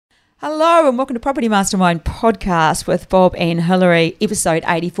Hello and welcome to Property Mastermind podcast with Bob and Hilary, episode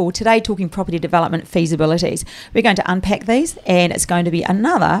 84. Today talking property development feasibilities. We're going to unpack these and it's going to be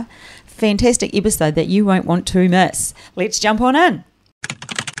another fantastic episode that you won't want to miss. Let's jump on in.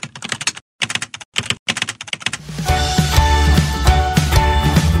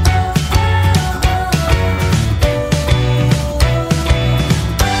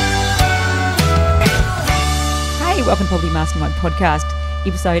 Hey, welcome to Property Mastermind podcast.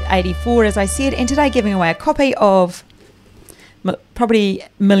 Episode 84, as I said, and today giving away a copy of Property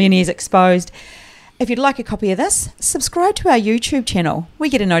Millionaires Exposed. If you'd like a copy of this, subscribe to our YouTube channel. We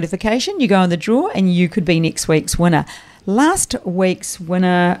get a notification, you go in the draw, and you could be next week's winner. Last week's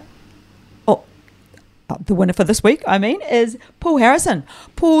winner, the winner for this week, is Paul Harrison.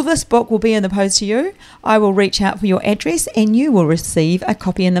 Paul, this book will be in the post to you. I will reach out for your address and you will receive a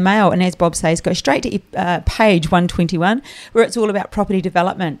copy in the mail. And as Bob says, go straight to page 121 where it's all about property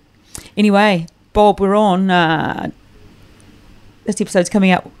development. Anyway, Bob, we're on. This episode's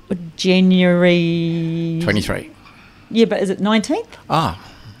coming out January... 23. Yeah, but is it 19th?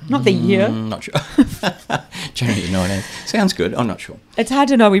 Not the year. Not sure. January 19th. Sounds good. I'm not sure. It's hard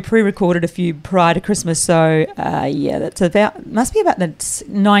to know. We pre-recorded a few prior to Christmas, so must be about the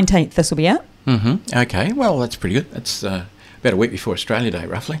 19th this will be out. Mm-hmm. Okay. Well, that's pretty good. That's about a week before Australia Day,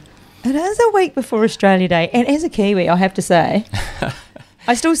 roughly. It is a week before Australia Day, and as a Kiwi, I have to say,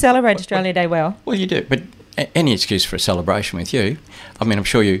 I still celebrate Australia Day well. Well, you do, but any excuse for a celebration with you. I mean, I'm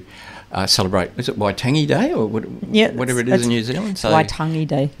sure you celebrate, is it Waitangi Day or whatever it is in New Zealand? So Waitangi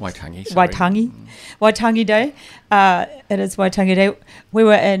Day. Waitangi, sorry. Waitangi Day. It is Waitangi Day.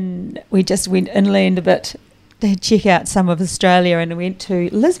 We just went inland a bit to check out some of Australia and went to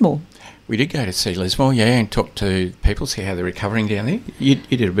Lismore. We did go to see Lismore, and talk to people, see how they're recovering down there. You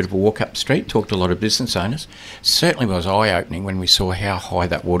did a bit of a walk up the street, talked to a lot of business owners. Certainly was eye-opening when we saw how high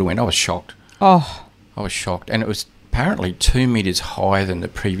that water went. I was shocked. Oh. I was shocked. And it was apparently 2 metres higher than the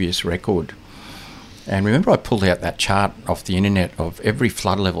previous record. And remember I pulled out that chart off the internet of every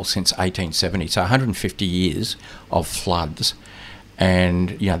flood level since 1870, so 150 years of floods.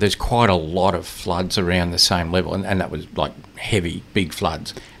 And, there's quite a lot of floods around the same level, and that was like heavy, big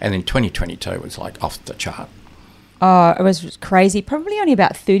floods. And then 2022 was like off the chart. Oh, it was crazy. Probably only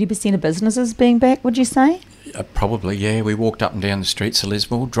about 30% of businesses being back, would you say? Probably, yeah. We walked up and down the streets of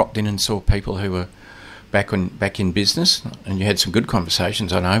Lismore, dropped in and saw people who were back in business, and you had some good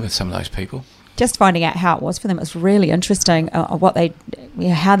conversations, I know, with some of those people. Just finding out how it was for them, it's really interesting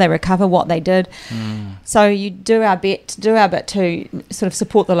how they recover, what they did. So you do our bit to sort of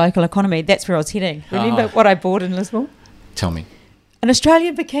support the local economy. That's where I was heading. Remember what I bought in Lismore? Tell me. An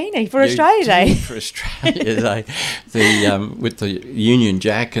Australian bikini for Australia Day. For Australia Day, with the Union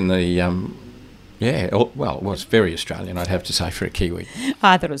Jack and the. It was very Australian, I'd have to say, for a Kiwi.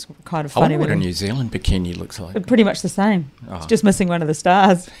 I thought it was kind of funny. I wonder what a New Zealand bikini looks like. Pretty much the same. Oh. It's just missing one of the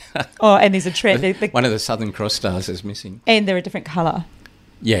stars. And there's a trend. One of the Southern Cross stars is missing. And they're a different colour.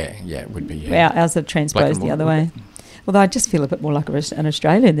 Yeah, it would be. Yeah. Ours are transposed the other way. Although I just feel a bit more like an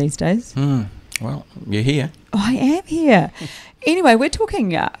Australian these days. Well, you're here. I am here. Anyway, we're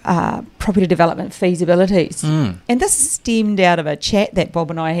talking property development feasibilities. And this stemmed out of a chat that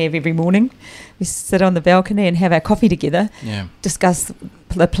Bob and I have every morning. We sit on the balcony and have our coffee together, discuss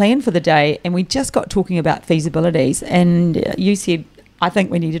the plan for the day, and we just got talking about feasibilities. And you said, I think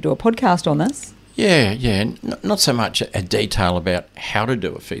we need to do a podcast on this. Yeah. Not so much a detail about how to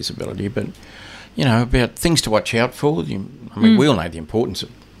do a feasibility, but, about things to watch out for. We all know the importance of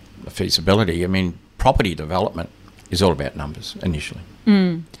feasibility. I mean, property development is all about numbers initially.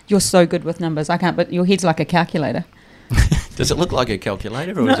 You're so good with numbers. I can't, but your head's like a calculator. Does it look like a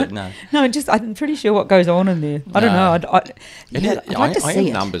calculator or is it no? No, I'm pretty sure what goes on in there. I don't know. I'd like to see I am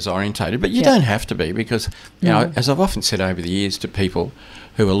it. numbers orientated, but you don't have to be because, as I've often said over the years to people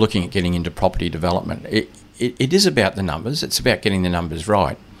who are looking at getting into property development, it is about the numbers. It's about getting the numbers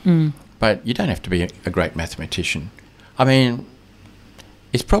right. But you don't have to be a great mathematician. I mean,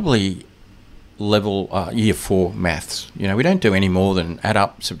 it's probably level year 4 maths. We don't do any more than add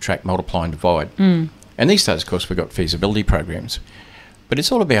up, subtract, multiply and divide. And these days, of course, we've got feasibility programs. But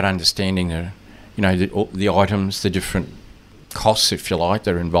it's all about understanding the items, the different costs, if you like,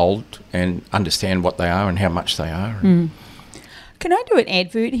 that are involved and understand what they are and how much they are. Can I do an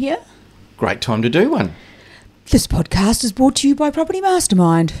advert here? Great time to do one. This podcast is brought to you by Property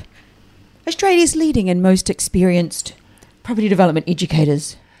Mastermind, Australia's leading and most experienced property development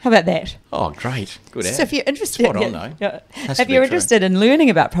educators. How about that? Oh, great. Good ad. So if you're interested, Spot on, though. Has to if be you're true. interested in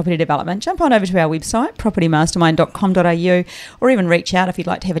learning about property development, jump on over to our website, propertymastermind.com.au, or even reach out if you'd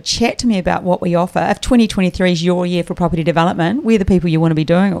like to have a chat to me about what we offer. If 2023 is your year for property development, we're the people you want to be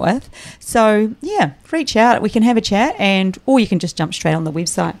doing it with. So, yeah, reach out. We can have a chat, or you can just jump straight on the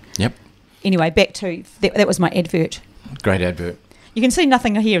website. Yep. Anyway, back to that was my advert. Great advert. You can see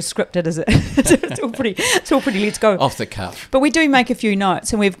nothing here is scripted, is it? It's all pretty let's go. Off the cuff. But we do make a few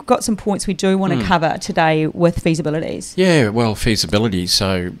notes, and we've got some points we do want to cover today with feasibilities. Yeah, well, feasibility,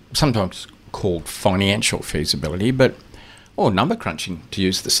 so sometimes called financial feasibility, or number crunching, to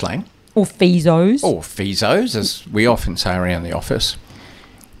use the slang. Or feasos. Or feasos, as we often say around the office.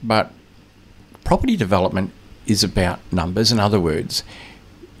 But property development is about numbers. In other words,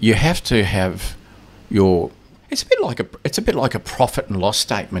 you have to have your... It's a bit like a profit and loss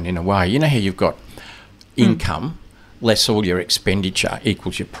statement in a way. You know how you've got income less all your expenditure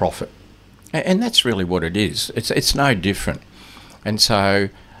equals your profit, and that's really what it is. It's no different. And so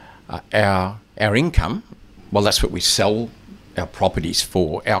our income, well, that's what we sell our properties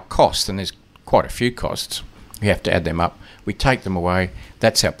for. Our costs, and there's quite a few costs. We have to add them up. We take them away.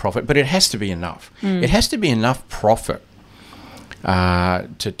 That's our profit, but it has to be enough. It has to be enough profit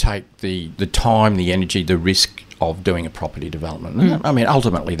to take the time, the energy, the risk of doing a property development. I mean,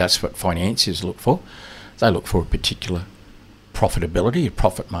 ultimately, that's what financiers look for. They look for a particular profitability, a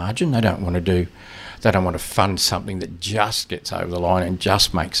profit margin. They don't want to fund something that just gets over the line and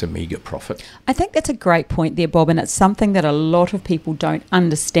just makes a meagre profit. I think that's a great point there, Bob, and it's something that a lot of people don't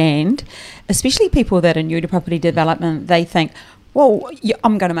understand, especially people that are new to property development. They think, well,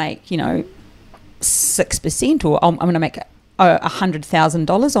 I'm going to make, 6%, or I'm going to make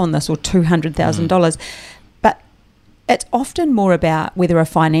 $100,000 on this, or $200,000. But it's often more about whether a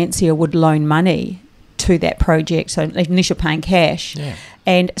financier would loan money to that project, so unless you're paying cash. Yeah.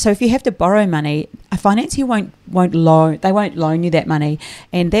 And so if you have to borrow money, a financier won't loan you that money.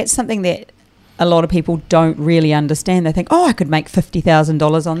 And that's something that a lot of people don't really understand. They think, oh, I could make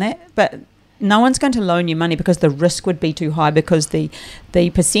 $50,000 on that. But no one's going to loan you money because the risk would be too high, because the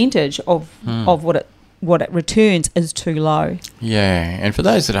percentage of what it returns is too low. Yeah, and for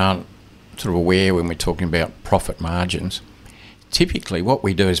those that aren't sort of aware when we're talking about profit margins, typically what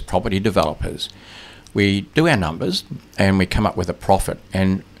we do as property developers, we do our numbers and we come up with a profit,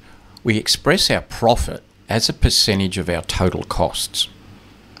 and we express our profit as a percentage of our total costs.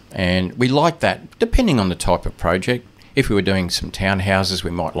 And we like that depending on the type of project. If we were doing some townhouses,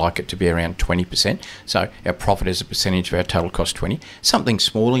 we might like it to be around 20%. So our profit as a percentage of our total cost, 20. Something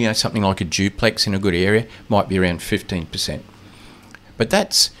smaller, something like a duplex in a good area, might be around 15%. But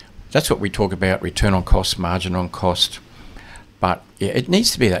that's what we talk about, return on cost, margin on cost. But yeah, it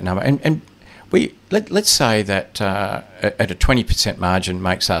needs to be that number. And let's say that at a 20% margin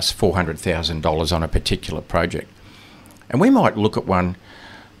makes us $400,000 on a particular project. And we might look at one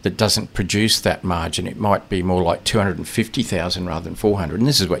that doesn't produce that margin. It might be more like 250,000 rather than 400. And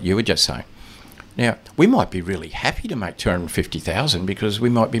this is what you were just saying. Now, we might be really happy to make 250,000 because we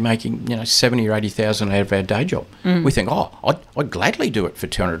might be making 70 or 80,000 out of our day job. We think, I'd gladly do it for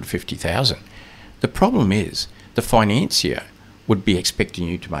 250,000. The problem is the financier would be expecting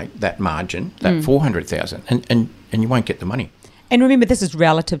you to make that margin, that 400,000, and you won't get the money. And remember, this is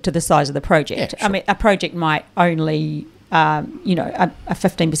relative to the size of the project. Yeah, sure. I mean, a project might only a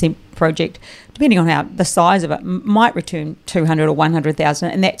 15% project, depending on how the size of it, might return 200 or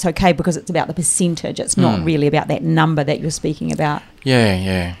 100,000, and that's okay because it's about the percentage. It's not really about that number that you're speaking about.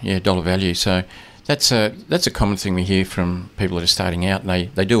 Yeah, dollar value. So that's a common thing we hear from people that are starting out,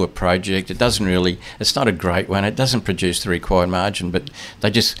 and they do a project. It's not a great one. It doesn't produce the required margin, but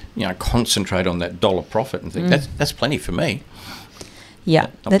they just concentrate on that dollar profit and think that's plenty for me.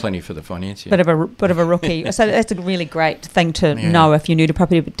 Yeah, not plenty for the financier. Bit of a rookie. So that's a really great thing to know if you're new to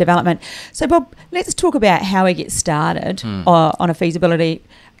property development. So Bob, let's talk about how we get started on a feasibility,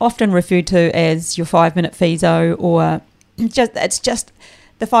 often referred to as your 5-minute feaso, or it's just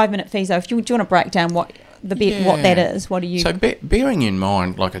the 5-minute feaso. Do you want to break down what that is? What do you? So bearing in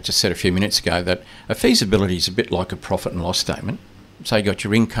mind, like I just said a few minutes ago, that a feasibility is a bit like a profit and loss statement. So you got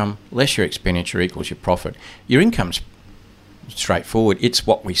your income less your expenditure equals your profit. Your income's straightforward. It's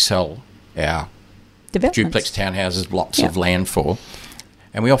what we sell our duplex townhouses, blocks of land for,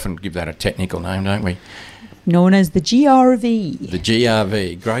 and we often give that a technical name, don't we? Known as the GRV. The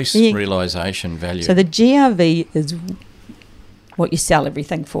GRV, gross realisation value. So the GRV is what you sell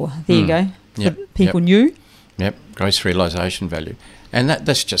everything for. There you go. For people new. Yep, gross realisation value, and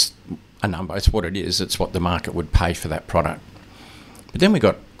that's just a number. It's what it is. It's what the market would pay for that product. But then we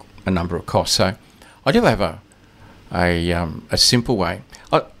got a number of costs. So I do have a a simple way.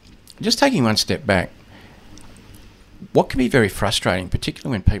 Just taking one step back, what can be very frustrating,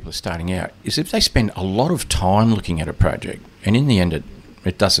 particularly when people are starting out, is if they spend a lot of time looking at a project and in the end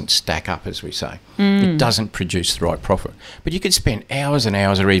it doesn't stack up, as we say. It doesn't produce the right profit. But you could spend hours and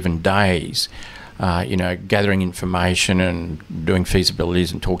hours or even days, gathering information and doing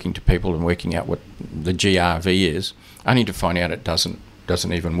feasibilities and talking to people and working out what the GRV is, only to find out it doesn't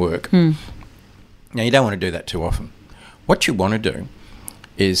even work. Now, you don't want to do that too often. What you want to do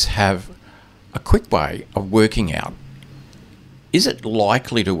is have a quick way of working out, is it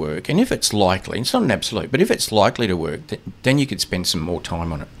likely to work? And if it's likely, it's not an absolute, but if it's likely to work, then you could spend some more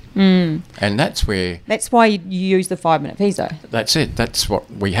time on it. And that's why you use the 5-minute FISO. That's it. That's what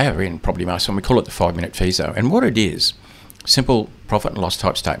we have in Property Master, and we call it the 5-minute FISO. And what it is, simple profit and loss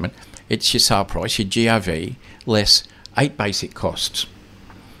type statement, it's your sale price, your GRV, less 8 basic costs.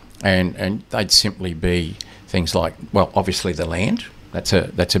 And they'd simply be things like, well, obviously the land, that's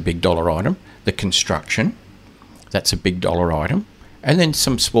a big dollar item. The construction, that's a big dollar item. And then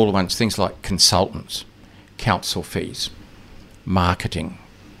some smaller ones, things like consultants, council fees, marketing,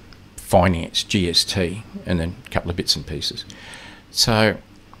 finance, GST, and then a couple of bits and pieces. So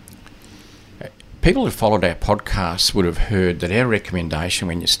people who followed our podcasts would have heard that our recommendation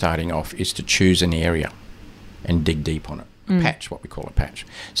when you're starting off is to choose an area and dig deep on it. A patch, what we call a patch.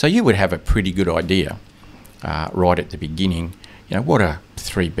 So you would have a pretty good idea right at the beginning, what a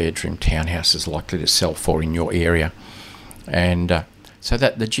 3-bedroom townhouse is likely to sell for in your area. And so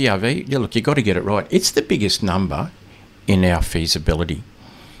that the GRV, you've got to get it right. It's the biggest number in our feasibility.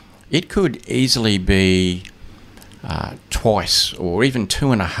 It could easily be twice or even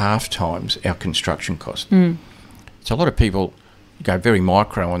 2.5 times our construction cost. So a lot of people go very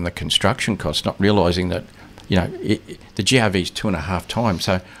micro on the construction cost, not realising that, the GRV is 2.5 times.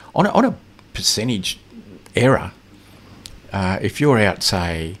 So on a percentage error, if you're out,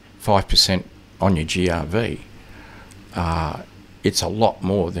 say, 5% on your GRV, it's a lot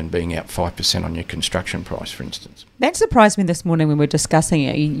more than being out 5% on your construction price, for instance. That surprised me this morning when we were discussing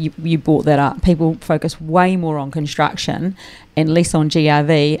it. You brought that up. People focus way more on construction and less on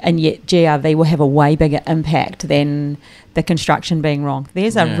GRV, and yet GRV will have a way bigger impact than the construction being wrong.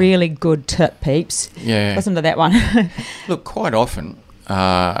 There's a really good tip, peeps. Yeah. Listen to that one. Look, quite often,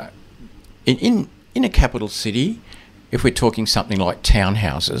 in a capital city, if we're talking something like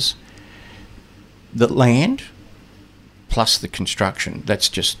townhouses, the land plus the construction, that's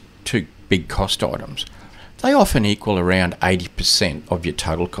just 2 big cost items. They often equal around 80% of your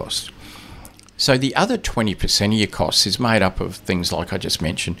total cost. So the other 20% of your costs is made up of things like I just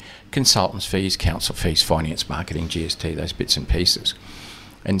mentioned, consultants' fees, council fees, finance, marketing, GST, those bits and pieces.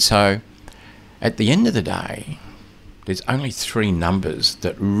 And so at the end of the day, there's only 3 numbers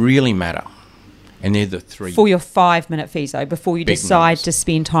that really matter. And they're the 3 for your 5-minute FISO before you decide to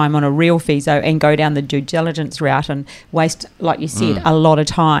spend time on a real FISO and go down the due diligence route and waste, like you said, a lot of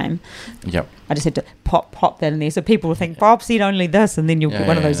time. Yep. I just had to pop that in there so people will think Bob said only this, and then you'll get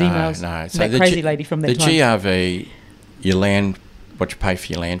one of those emails. No. So that crazy lady from that time. The GRV, your land, what you pay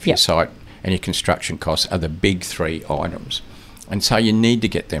for your land for your site, and your construction costs are the big 3 items. And so you need to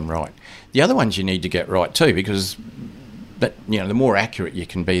get them right. The other ones you need to get right too, because the more accurate you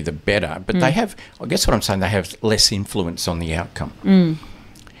can be, the better. But they have, I guess what I'm saying, they have less influence on the outcome.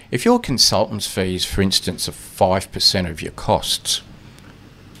 If your consultant's fees, for instance, are 5% of your costs,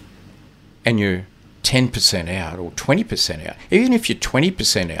 and you're 10% out or 20% out, even if you're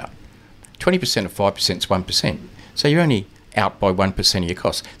 20% out, 20% of 5% is 1%. So you're only out by 1% of your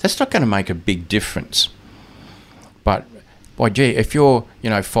costs. That's not going to make a big difference. But, if you're,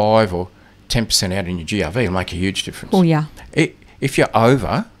 5 or 10% out in your GRV, it'll make a huge difference. Oh, yeah. If you're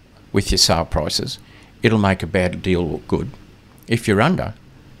over with your sale prices, it'll make a bad deal look good. If you're under,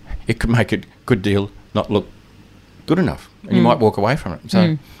 it could make a good deal not look good enough, and you might walk away from it.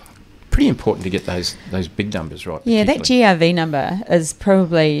 So pretty important to get those big numbers right. Yeah, that GRV number is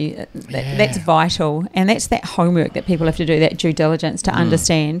probably, that's vital, and that's that homework that people have to do, that due diligence to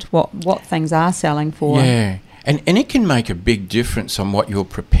understand what things are selling for. Yeah. And it can make a big difference on what you're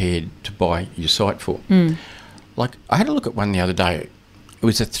prepared to buy your site for. Like, I had a look at one the other day. It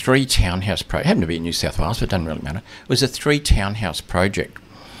was a 3 townhouse project. It happened to be in New South Wales, but it doesn't really matter. It was a 3 townhouse project.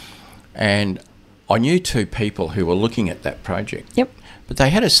 And I knew 2 people who were looking at that project. Yep. But they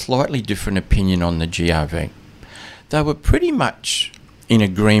had a slightly different opinion on the GRV. They were pretty much in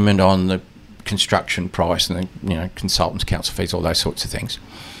agreement on the construction price and the consultants, council fees, all those sorts of things.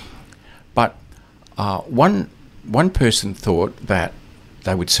 But one person thought that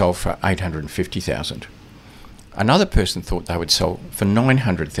they would sell for $850,000. Another person thought they would sell for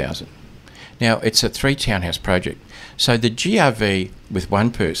 $900,000. Now, it's a 3 townhouse project. So the GRV with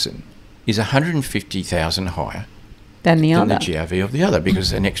one person is 150,000 higher than the the GRV of the other,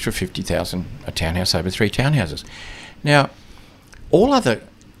 because an extra 50,000 a townhouse over 3 townhouses. Now, all other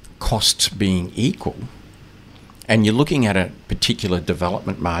costs being equal, and you're looking at a particular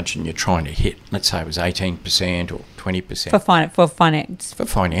development margin you're trying to hit, let's say it was 18% or 20%. For finance. For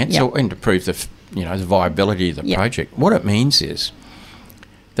finance, Yep. and to prove the viability of the Yep. project. What it means is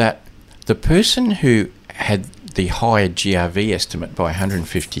that the person who had the higher GRV estimate by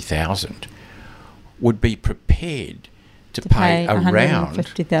 150,000 would be prepared to pay around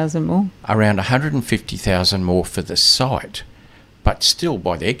 150,000 more. around 150,000 more for the site, but still,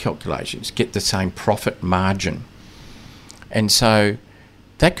 by their calculations, get the same profit margin. And so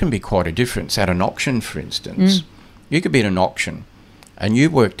that can be quite a difference. At an auction, for instance, you could be at an auction and you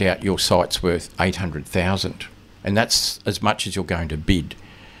worked out your site's worth 800,000, and that's as much as you're going to bid.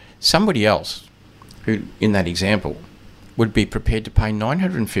 Somebody else, who in that example, would be prepared to pay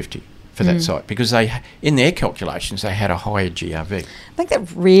 950 for that site, because they, in their calculations, they had a higher GRV. I think that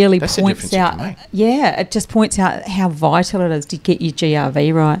really That's the points difference it can out. make. Yeah, it just points out how vital it is to get your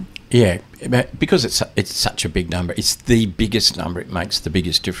GRV right. Yeah, because it's such a big number. It's the biggest number. It makes the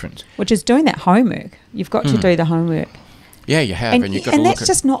biggest difference. Which is doing that homework. You've got to do the homework. Yeah, you have, and you've got to and look that's at...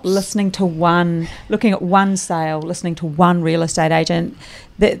 just not looking at one sale, listening to one real estate agent.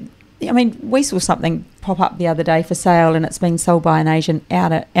 We saw something pop up the other day for sale, and it's being sold by an agent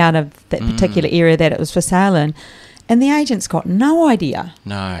out of that particular area that it was for sale in, and the agent's got no idea.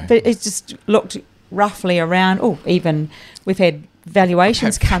 No. But it just looked roughly around. Oh, even we've had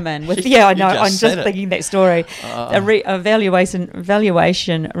valuations come in with. Yeah, I know. I'm just thinking that story. A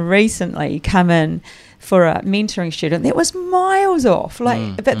valuation recently come in for a mentoring student that was miles off.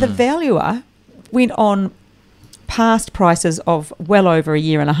 But the valuer went on past prices of well over a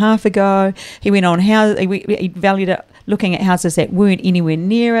year and a half ago. He went on he valued it looking at houses that weren't anywhere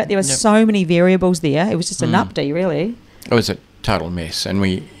near it. There were so many variables there. It was just a nupty, really. It was a total mess, and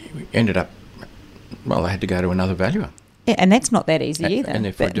we ended up, I had to go to another valuer. Yeah, and that's not that easy either.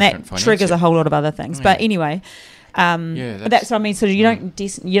 And but that triggers a whole lot of other things. Yeah. But anyway, that's what I mean. So you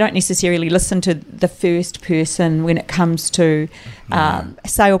don't necessarily listen to the first person when it comes to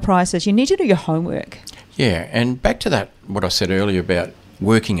sale prices. You need to do your homework. Yeah, and back to that, what I said earlier about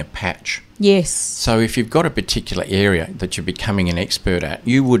working a patch. Yes. So if you've got a particular area that you're becoming an expert at,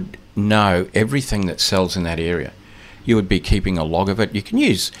 you would know everything that sells in that area. You would be keeping a log of it. You can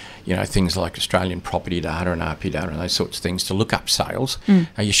use, things like Australian property data and RP data and those sorts of things to look up sales.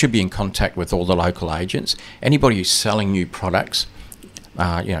 You should be in contact with all the local agents. Anybody who's selling new products,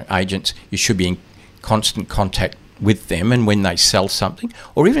 agents, you should be in constant contact with them, and when they sell something,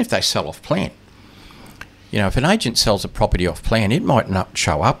 or even if they sell off plan. If an agent sells a property off plan, it might not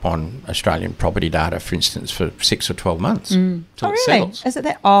show up on Australian property data, for instance, for 6 or 12 months till it settles. Is it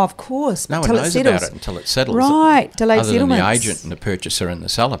that? Oh, of course. No one knows about it until it settles. Right, delayed settlements. Other than the agent and the purchaser and the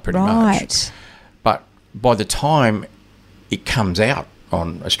seller, pretty much. But by the time it comes out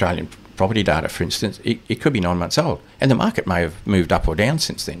on Australian property data, for instance, it could be 9 months old, and the market may have moved up or down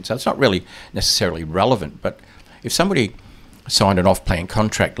since then. So it's not really necessarily relevant. But if somebody signed an off-plan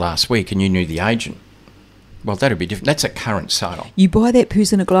contract last week and you knew the agent, well, that would be different. That's a current sale. You buy that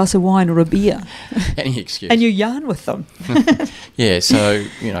person a glass of wine or a beer. Any excuse. And you yarn with them. Yeah, so,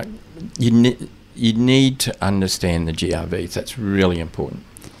 you need to understand the GRVs. That's really important.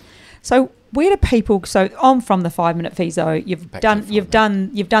 So where do people... So I'm from the 5-minute FISO.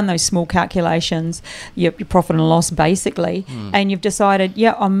 You've done those small calculations, your profit and loss basically, and you've decided,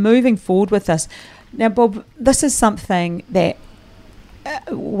 I'm moving forward with this. Now, Bob, this is something that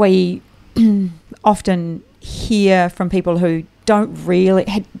we often hear from people who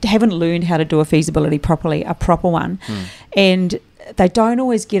haven't learned how to do a feasibility properly, a proper one, and they don't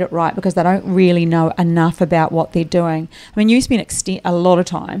always get it right because they don't really know enough about what they're doing. I mean, you spend a lot of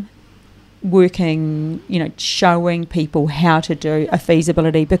time working, showing people how to do a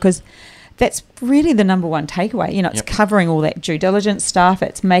feasibility, because that's really the number one takeaway. It's covering all that due diligence stuff.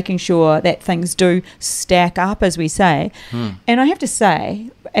 It's making sure that things do stack up, as we say. And I have to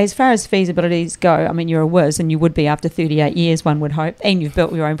say, as far as feasibilities go, I mean, you're a whiz, and you would be after 38 years, one would hope, and you've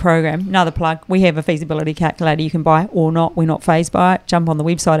built your own program. Another plug, we have a feasibility calculator you can buy or not. We're not phased by it. Jump on the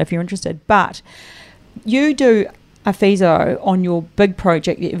website if you're interested. But you do a FISO on your big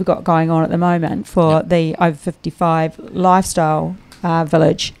project that you've got going on at the moment for the over 55 lifestyle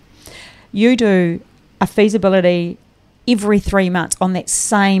village. You do a feasibility every 3 months on that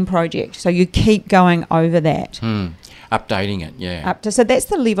same project. So you keep going over that. Updating it, yeah. So that's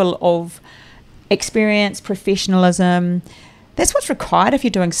the level of experience, professionalism. That's what's required if you're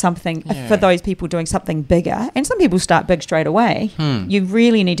doing something, for those people doing something bigger. And some people start big straight away. You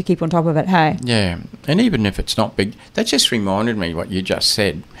really need to keep on top of it, hey? Yeah, and even if it's not big, that just reminded me what you just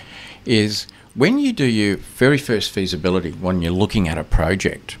said, is when you do your very first feasibility, when you're looking at a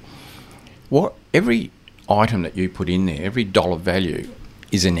project, every item that you put in there, every dollar value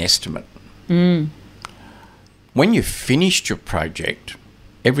is an estimate. When you've finished your project,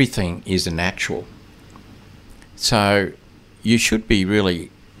 everything is an actual. So you should be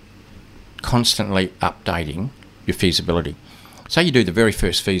really constantly updating your feasibility. Say you do the very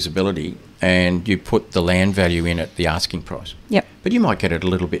first feasibility and you put the land value in at the asking price. Yep. But you might get it a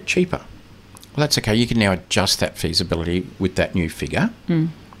little bit cheaper. Well, that's okay. You can now adjust that feasibility with that new figure. You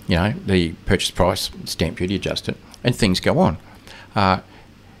know, the purchase price, stamp duty, adjust it, and things go on.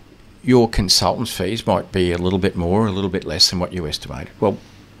 Your consultant's fees might be a little bit more, a little bit less than what you estimated. Well,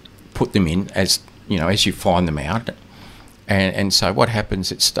 put them in as you find them out. And so what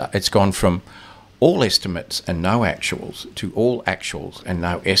happens, it's gone from all estimates and no actuals to all actuals and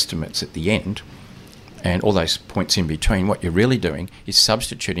no estimates at the end, and all those points in between. What you're really doing is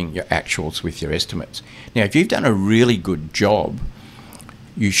substituting your actuals with your estimates. Now, if you've done a really good job,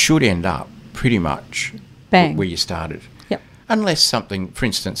 you should end up pretty much Bang. where you started. Yep. Unless something, for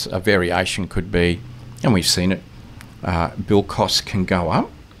instance, a variation could be, and we've seen it, build costs can go up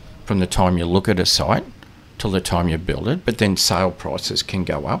from the time you look at a site till the time you build it, but then sale prices can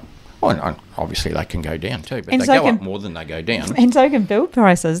go up. Well, and obviously they can go down too, but they go up more than they go down. And so can build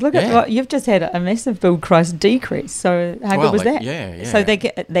prices. Look at what you've just had, a massive build price decrease. So how good was that? Yeah. So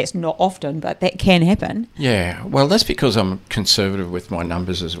that's not often, but that can happen. Yeah. Well, that's because I'm conservative with my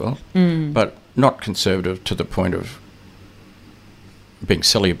numbers as well, but not conservative to the point of being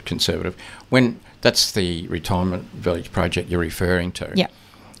silly conservative. When that's the retirement village project you're referring to. Yeah.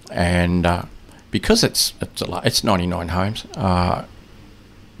 And because it's 99 homes,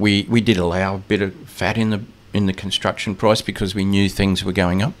 we did allow a bit of fat in the construction price because we knew things were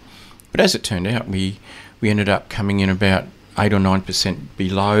going up. But as it turned out, we ended up coming in about 8 or 9%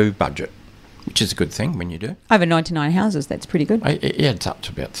 below budget, which is a good thing when you do. Over 99 houses, that's pretty good. Yeah, it's up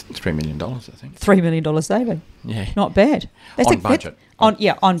to about $3 million, I think. $3 million saving. Yeah. Not bad. That's on budget. On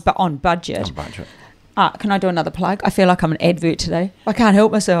budget. On budget. Can I do another plug? I feel like I'm an advert today. I can't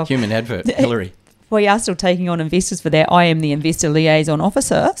help myself. Human advert, Hillary. We are still taking on investors for that. I am the investor liaison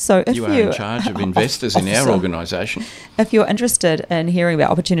officer. So if you are in charge of investors in our organisation. If you're interested in hearing about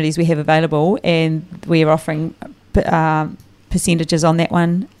opportunities we have available, and we are offering percentages on that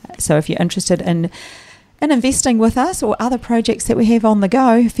one. So if you're interested in investing with us or other projects that we have on the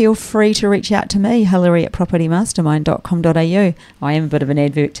go, feel free to reach out to me, hillary@propertymastermind.com.au. I am a bit of an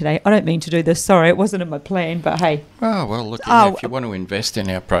advert today. I don't mean to do this. Sorry, it wasn't in my plan, but hey. Oh, well, look, if you want to invest in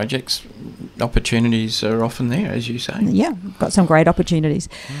our projects, opportunities are often there, as you say. Yeah, got some great opportunities.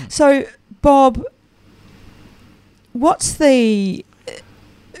 So, Bob, what's the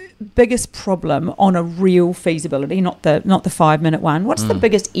biggest problem on a real feasibility, not the 5-minute one? What's the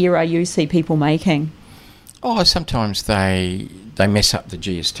biggest error you see people making? Oh, sometimes they mess up the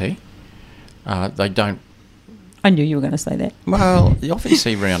GST. They don't. I knew you were going to say that. Well, you often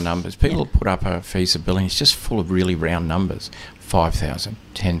see round numbers. People put up a feasibility, it's just full of really round numbers, 5,000,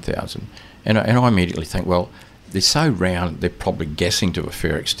 10,000. And I immediately think, well, they're so round, they're probably guessing to a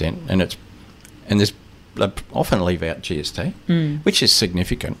fair extent, and they often leave out GST, which is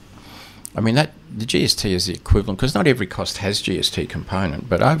significant. I mean, the GST is the equivalent, because not every cost has GST component,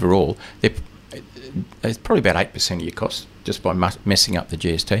 but overall, it's probably about 8% of your cost just by messing up the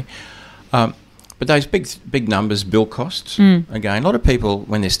GST. But those big numbers, bill costs, again, a lot of people,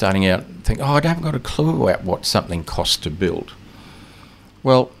 when they're starting out, think, I haven't got a clue about what something costs to build.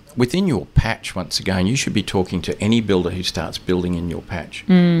 Well, within your patch, once again, you should be talking to any builder who starts building in your patch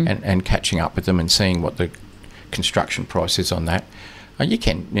and catching up with them and seeing what the construction price is on that.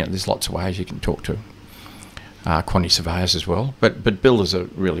 There's lots of ways you can talk to quantity surveyors as well, but builders are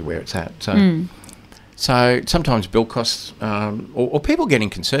really where it's at. So sometimes build costs, or people getting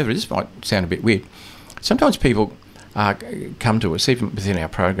conservative, this might sound a bit weird. Sometimes people come to us, even within our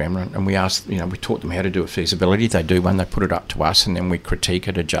program, and we ask, we taught them how to do a feasibility. They do one, they put it up to us, and then we critique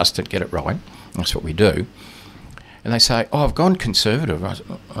it, adjust it, get it right. That's what we do. And they say, I've gone conservative.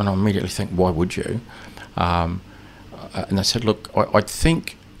 And I immediately think, why would you? And they said, look, I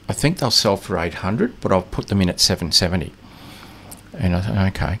think they'll sell for 800, but I'll put them in at 770. And I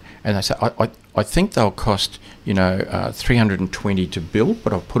said, okay. And they said, I think they'll cost, 320 to build,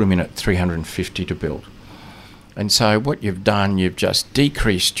 but I'll put them in at 350 to build. And so what you've done, you've just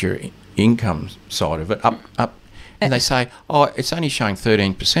decreased your income side of it up. And they say, it's only showing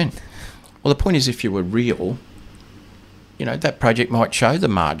 13%. Well, the point is, if you were real, that project might show the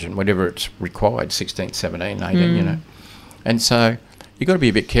margin, whatever it's required, 16, 17, 18, And so you've got to be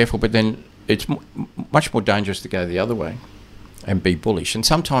a bit careful, but then it's much more dangerous to go the other way and be bullish. And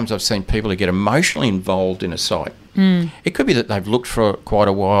sometimes I've seen people who get emotionally involved in a site. It could be that they've looked for quite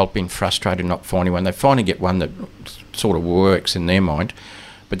a while, been frustrated not finding one. They finally get one that sort of works in their mind,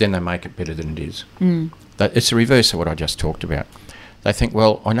 but then they make it better than it is. It's the reverse of what I just talked about. They think,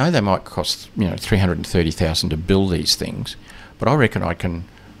 well, I know they might cost $330,000 to build these things, but I reckon I can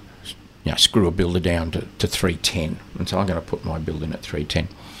screw a builder down to 310, and so I'm going to put my building at 310.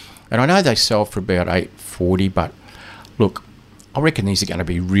 And I know they sell for about 840, but look, I reckon these are going to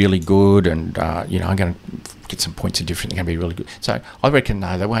be really good, and I'm going to get some points of difference. They're going to be really good. So I reckon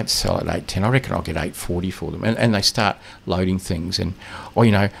no, they won't sell at 810. I reckon I'll get 840 for them, and they start loading things. And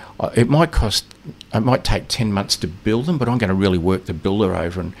it might take 10 months to build them, but I'm going to really work the builder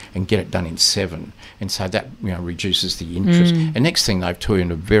over and get it done in 7. And so that reduces the interest. And next thing they've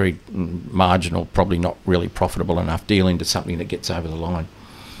turned a very marginal, probably not really profitable enough deal into something that gets over the line.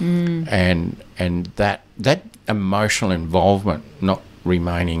 And that emotional involvement, not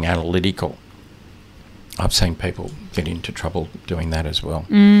remaining analytical, I've seen people get into trouble doing that as well.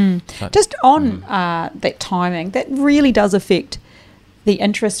 Just on that timing, that really does affect the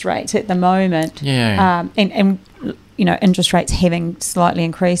interest rates at the moment. Yeah. And interest rates having slightly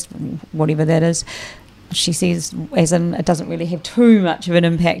increased, whatever that is. She says, as in, it doesn't really have too much of an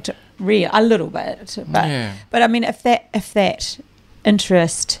impact, really, a little bit. But I mean, if that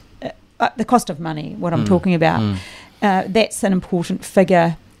interest, the cost of money, what I'm talking about, that's an important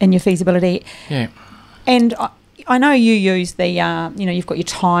figure in your feasibility. Yeah. And I know you use the, you've got your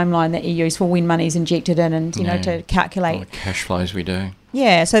timeline that you use for when money's injected in, and to calculate all the cash flows we do.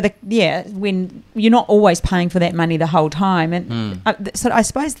 Yeah, so when you're not always paying for that money the whole time, and so I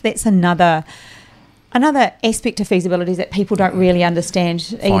suppose that's another aspect of feasibility that people don't really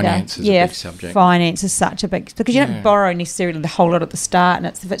understand either. Finance is a big subject. Finance is such a big, because you don't borrow necessarily the whole lot at the start, and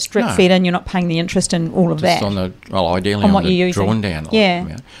if it's drip fed in, you're not paying the interest and all of that. Ideally on what you're using. Drawn down.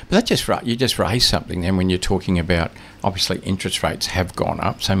 But that you just raised something then when you're talking about, obviously interest rates have gone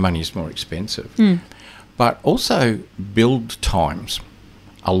up, so money is more expensive. But also build times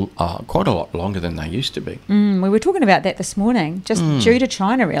are quite a lot longer than they used to be. We were talking about that this morning, just due to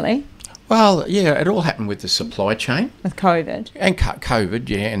China, really. Well, yeah, it all happened with the supply chain. With COVID. And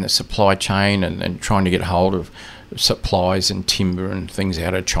COVID, and the supply chain and trying to get hold of supplies and timber and things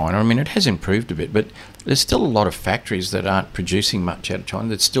out of China. I mean, it has improved a bit, but there's still a lot of factories that aren't producing much out of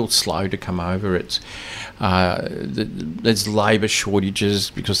China. It's still slow to come over. There's labour shortages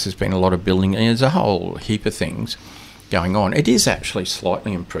because there's been a lot of building. And there's a whole heap of things going on. It is actually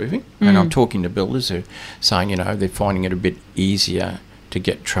slightly improving. And I'm talking to builders who are saying, they're finding it a bit easier to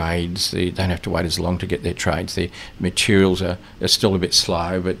get trades. They don't have to wait as long to get their trades. Their materials are still a bit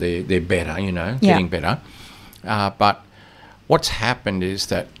slow, but they're better, getting better. But what's happened is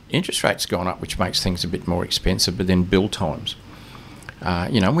that interest rates gone up, which makes things a bit more expensive, but then build times.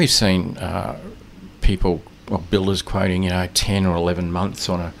 We've seen builders quoting, 10 or 11 months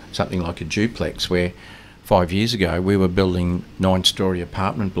on something like a duplex, where 5 years ago we were building 9-storey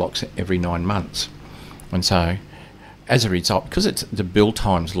apartment blocks every 9 months. And so as a result, because the build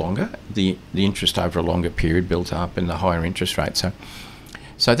time's longer, the interest over a longer period builds up, and the higher interest rate.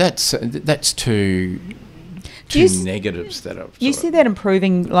 So that's two negatives that are. You see that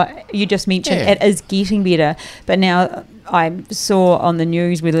improving, like you just mentioned, it is getting better. But now I saw on the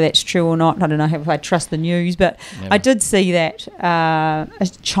news, whether that's true or not, I don't know if I trust the news, but I did see that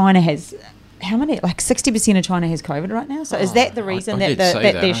China has. How many? Like 60% of China has COVID right now. So is that the reason that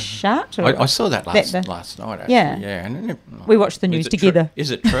they're shut? I saw that last night. Actually. Yeah. And we watched the news together.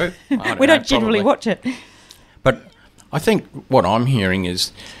 Is it true? We don't generally watch it. But I think what I'm hearing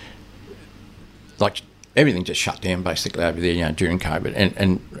is like everything just shut down basically over there, during COVID,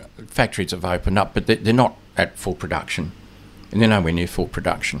 and factories have opened up, but they're not at full production, and they're nowhere near full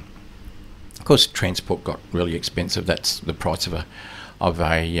production. Of course, transport got really expensive. That's the price of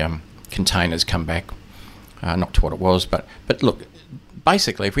a containers come back, not to what it was, but look,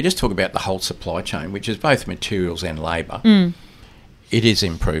 basically, if we just talk about the whole supply chain, which is both materials and labour, it is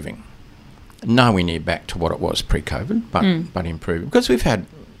improving. Nowhere near back to what it was pre-COVID, but improving, because we've had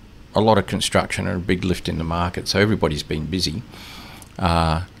a lot of construction and a big lift in the market, so everybody's been busy,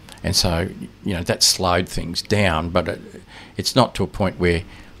 and so that slowed things down, but it's not to a point where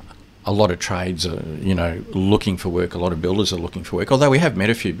a lot of trades are, looking for work. A lot of builders are looking for work. Although we have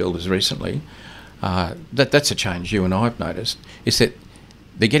met a few builders recently, that's a change you and I have noticed, is that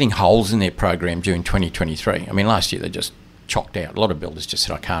they're getting holes in their program during 2023. I mean, last year they just chocked out. A lot of builders just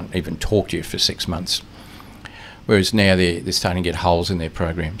said, I can't even talk to you for 6 months. whereas now they're starting to get holes in their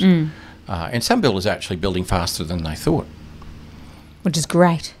programs. And some builders are actually building faster than they thought. Which is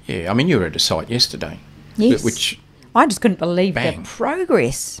great. Yeah, I mean, you were at a site yesterday. Yes. Which I just couldn't believe bang. the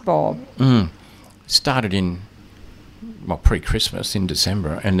progress, Bob. Started in, well, pre-Christmas in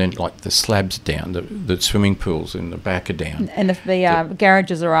December, and then like the slabs down, the swimming pools in the back are down. And if the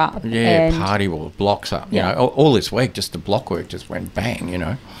garages are up. Yeah, and party wall, blocks up. Yeah. You know, all this week, just the block work just went bang, you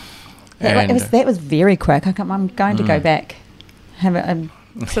know. That was very quick. I'm going to go back, have it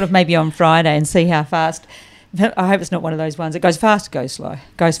sort of maybe on Friday and see how fast. I hope it's not one of those ones. It goes fast, it goes slow.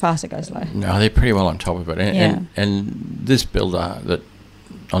 Goes fast, it goes slow. No, they're pretty well on top of it. And this builder that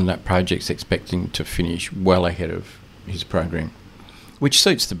on that project's expecting to finish well ahead of his program, which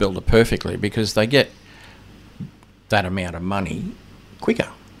suits the builder perfectly because they get that amount of money quicker.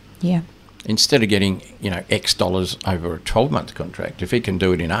 Yeah. Instead of getting, X dollars over a 12-month contract, if he can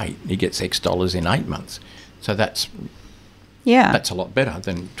do it in 8, he gets X dollars in 8 months. So that's a lot better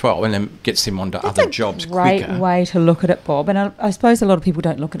than 12, and then gets him onto other jobs quicker. That's a great way to look at it, Bob. And I suppose a lot of people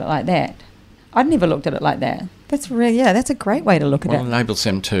don't look at it like that. I'd never looked at it like that. That's a great way to look at it. Well, it enables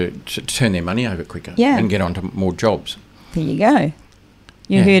them to turn their money over quicker and get onto more jobs. There you go.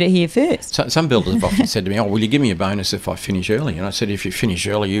 You heard it here first. So, some builders have often said to me, "Oh, will you give me a bonus if I finish early?" And I said, "If you finish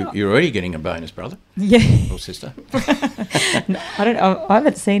early, you're already getting a bonus, brother." Yeah. Or sister. No, I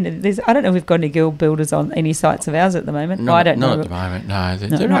haven't seen it. I don't know if we've got any girl builders on any sites of ours at the moment. Not, I don't know. Not at the moment,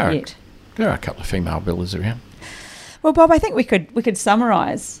 no. Not yet. There are a couple of female builders around. Well, Bob, I think we could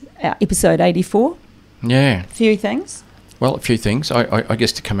summarise our episode 84. Yeah. A few things. Well, a few things. I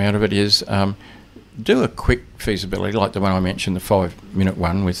guess to come out of it is do a quick feasibility like the one I mentioned, the 5-minute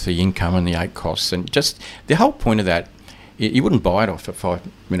one with the income and the 8 costs. And just the whole point of that, you wouldn't buy it off a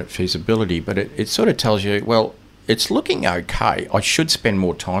 5-minute feasibility, but it sort of tells you, well, it's looking okay. I should spend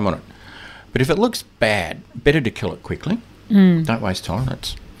more time on it. But if it looks bad, better to kill it quickly. Don't waste time.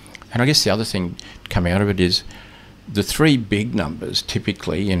 And I guess the other thing to come out of it is the 3 big numbers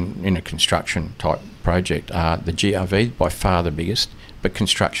typically in a construction type project are the GRV, by far the biggest, but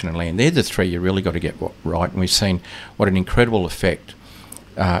construction and land. They're the 3 you really got to get right. And we've seen what an incredible effect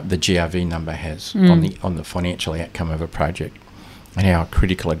the GRV number has on the financial outcome of a project, and how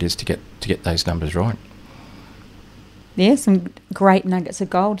critical it is to get those numbers right. Yeah, some great nuggets of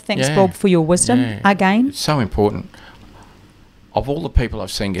gold. Thanks, Bob, for your wisdom again. It's so important. Of all the people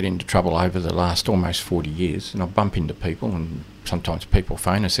I've seen get into trouble over the last almost 40 years, and I bump into people, and sometimes people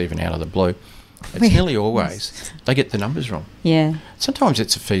phone us even out of the blue, it's nearly always they get the numbers wrong. Yeah. Sometimes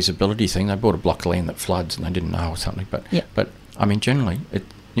it's a feasibility thing. They bought a block of land that floods and they didn't know or something. But I mean, generally,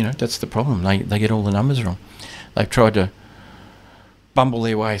 that's the problem. They get all the numbers wrong. They've tried to bumble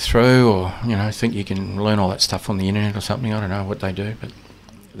their way through, or think you can learn all that stuff on the internet or something. I don't know what they do, but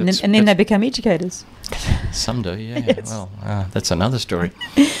and then they become educators. Some do, yeah. Yes. Well, that's another story.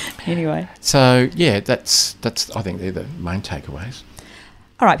 Anyway. So that's I think they're the main takeaways.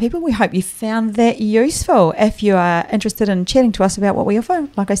 All right, people, we hope you found that useful. If you are interested in chatting to us about what we offer,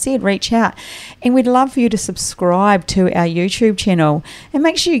 like I said, reach out. And we'd love for you to subscribe to our YouTube channel. And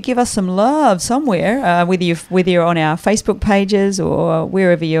make sure you give us some love somewhere, whether you're on our Facebook pages or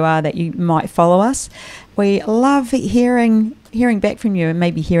wherever you are that you might follow us. We love hearing back from you and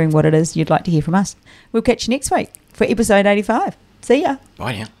maybe hearing what it is you'd like to hear from us. We'll catch you next week for episode 85. See ya.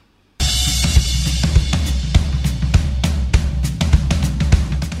 Bye now.